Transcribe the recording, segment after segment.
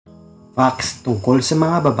Facts tungkol sa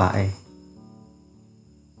mga babae.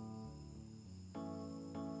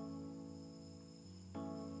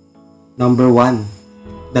 Number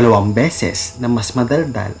 1. 2 beses na mas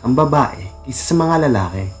madaldal ang babae kaysa sa mga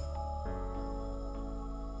lalaki.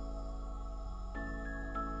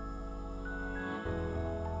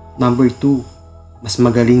 Number 2. Mas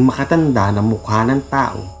magaling makatanda ng mukha ng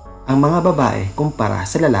tao ang mga babae kumpara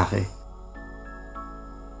sa lalaki.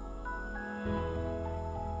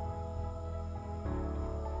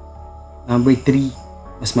 Number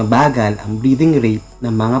 3. Mas mabagal ang breathing rate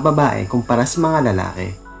ng mga babae kumpara sa mga lalaki.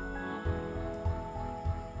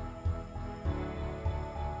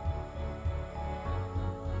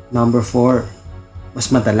 Number 4. Mas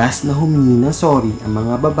madalas na humingi ng sorry ang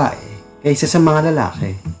mga babae kaysa sa mga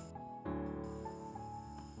lalaki.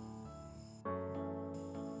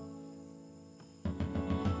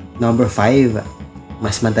 Number 5.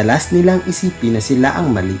 Mas madalas nilang isipin na sila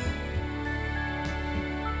ang mali.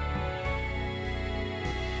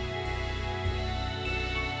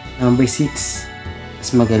 Number 6. Mas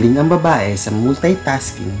magaling ang babae sa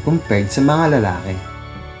multitasking compared sa mga lalaki.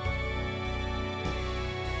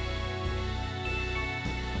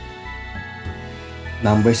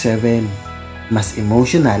 Number 7. Mas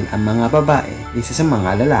emotional ang mga babae kaysa sa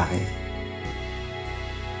mga lalaki.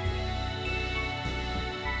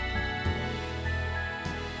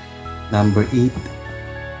 Number 8.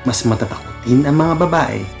 Mas matatakutin ang mga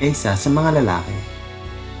babae kaysa sa mga lalaki.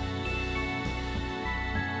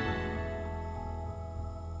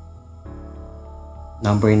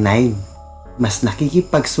 Number 9. Mas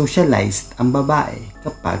nakikipag-socialize ang babae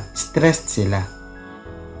kapag stressed sila.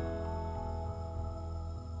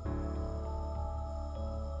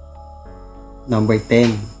 Number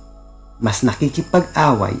 10. Mas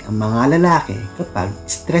nakikipag-away ang mga lalaki kapag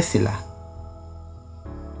stress sila.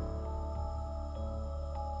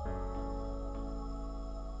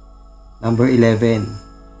 Number 11.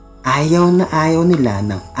 Ayaw na ayaw nila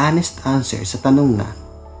ng honest answer sa tanong na,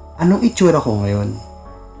 anong itsura ko ngayon?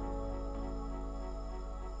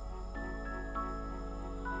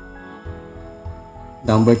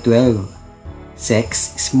 Number 12.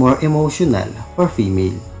 Sex is more emotional for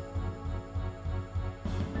female.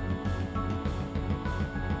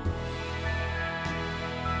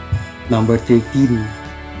 Number 13.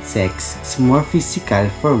 Sex is more physical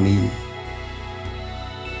for male.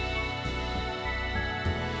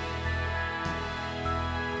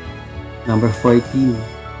 Number 14.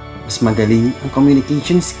 Mas magaling ang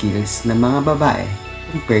communication skills ng mga babae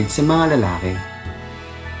compared sa mga lalaki.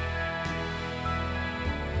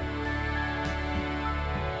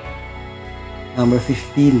 Number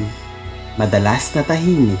 15. Madalas na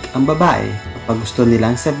tahimik ang babae kapag gusto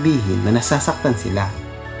nilang sabihin na nasasaktan sila.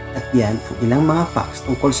 At yan ang ilang mga facts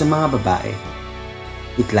tungkol sa mga babae.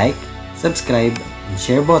 Hit like, subscribe, and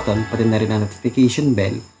share button pati na rin ang notification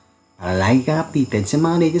bell para lagi kang updated sa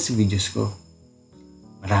mga latest videos ko.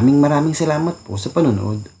 Maraming salamat po sa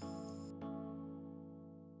panonood.